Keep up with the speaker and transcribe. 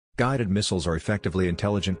Guided missiles are effectively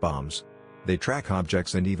intelligent bombs. They track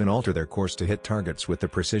objects and even alter their course to hit targets with the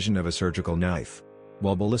precision of a surgical knife.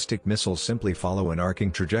 While ballistic missiles simply follow an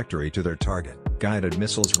arcing trajectory to their target, guided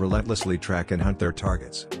missiles relentlessly track and hunt their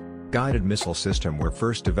targets. Guided missile systems were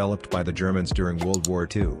first developed by the Germans during World War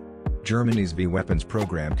II. Germany's V-weapons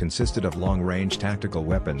program consisted of long-range tactical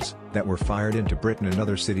weapons that were fired into Britain and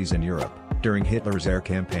other cities in Europe during Hitler's air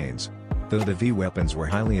campaigns. Though the V-weapons were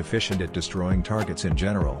highly efficient at destroying targets in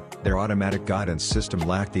general, their automatic guidance system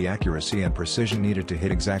lacked the accuracy and precision needed to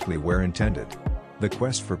hit exactly where intended. The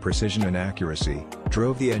quest for precision and accuracy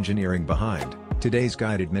drove the engineering behind today's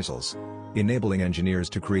guided missiles, enabling engineers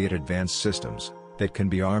to create advanced systems that can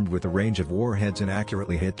be armed with a range of warheads and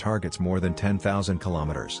accurately hit targets more than 10,000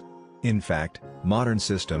 kilometers. In fact, modern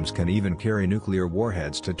systems can even carry nuclear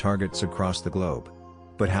warheads to targets across the globe.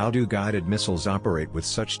 But how do guided missiles operate with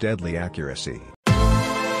such deadly accuracy?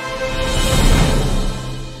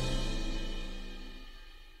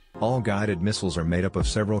 All guided missiles are made up of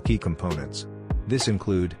several key components. This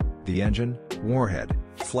include the engine, warhead,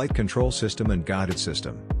 flight control system and guided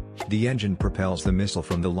system. The engine propels the missile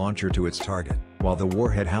from the launcher to its target, while the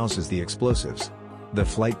warhead houses the explosives. The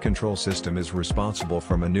flight control system is responsible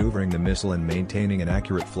for maneuvering the missile and maintaining an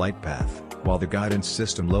accurate flight path, while the guidance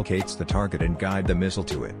system locates the target and guides the missile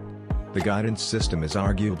to it. The guidance system is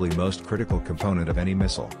arguably most critical component of any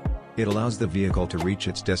missile. It allows the vehicle to reach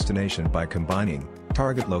its destination by combining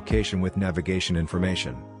target location with navigation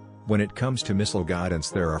information. When it comes to missile guidance,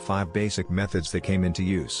 there are 5 basic methods that came into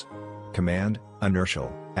use: command, inertial,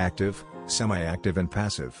 active, semi-active and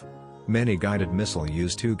passive. Many guided missiles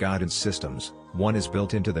use 2 guidance systems. One is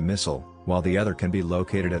built into the missile, while the other can be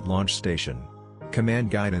located at launch station. Command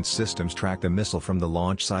guidance systems track the missile from the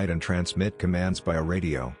launch site and transmit commands by a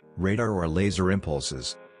radio, radar or laser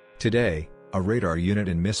impulses. Today, a radar unit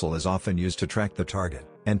in missile is often used to track the target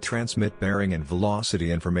and transmit bearing and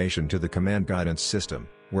velocity information to the command guidance system,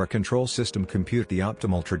 where a control system compute the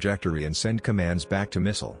optimal trajectory and send commands back to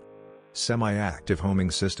missile. Semi-active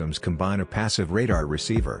homing systems combine a passive radar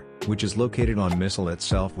receiver, which is located on missile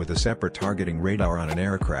itself, with a separate targeting radar on an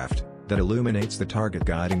aircraft that illuminates the target,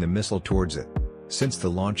 guiding the missile towards it. Since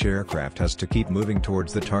the launch aircraft has to keep moving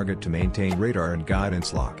towards the target to maintain radar and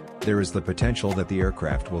guidance lock, there is the potential that the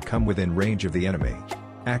aircraft will come within range of the enemy.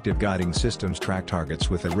 Active guiding systems track targets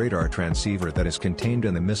with a radar transceiver that is contained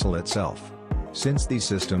in the missile itself. Since these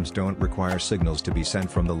systems don't require signals to be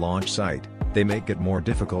sent from the launch site, they make it more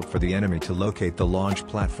difficult for the enemy to locate the launch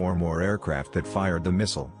platform or aircraft that fired the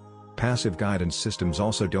missile. Passive guidance systems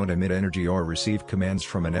also don't emit energy or receive commands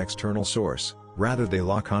from an external source, rather they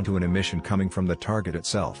lock onto an emission coming from the target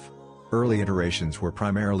itself. Early iterations were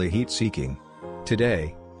primarily heat-seeking.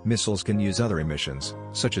 Today, missiles can use other emissions,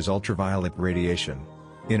 such as ultraviolet radiation.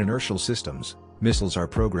 In inertial systems, missiles are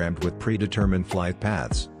programmed with predetermined flight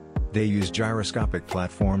paths. They use gyroscopic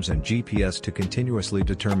platforms and GPS to continuously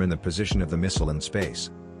determine the position of the missile in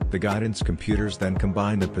space. The guidance computers then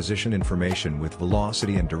combine the position information with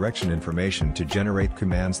velocity and direction information to generate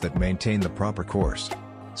commands that maintain the proper course.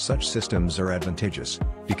 Such systems are advantageous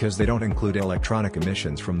because they don't include electronic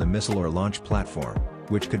emissions from the missile or launch platform,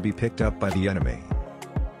 which could be picked up by the enemy.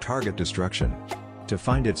 Target destruction. To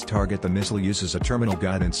find its target, the missile uses a terminal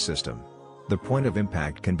guidance system. The point of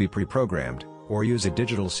impact can be pre-programmed, or use a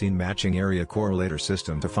digital scene matching area correlator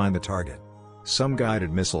system to find the target. Some guided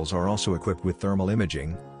missiles are also equipped with thermal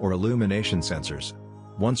imaging, or illumination sensors.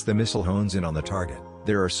 Once the missile hones in on the target,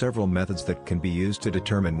 there are several methods that can be used to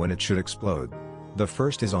determine when it should explode. The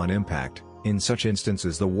first is on impact. In such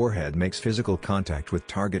instances, the warhead makes physical contact with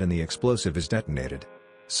target and the explosive is detonated.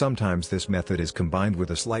 Sometimes this method is combined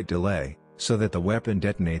with a slight delay, so that the weapon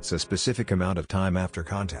detonates a specific amount of time after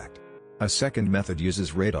contact. A second method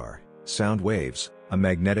uses radar, sound waves, a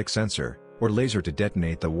magnetic sensor, or laser to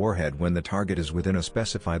detonate the warhead when the target is within a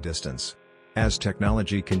specified distance. As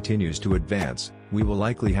technology continues to advance, we will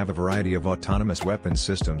likely have a variety of autonomous weapon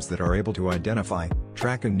systems that are able to identify,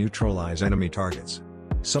 track and neutralize enemy targets.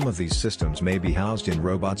 Some of these systems may be housed in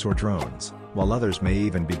robots or drones, while others may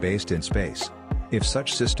even be based in space. If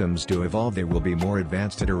such systems do evolve, there will be more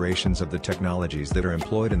advanced iterations of the technologies that are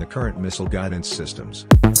employed in the current missile guidance systems.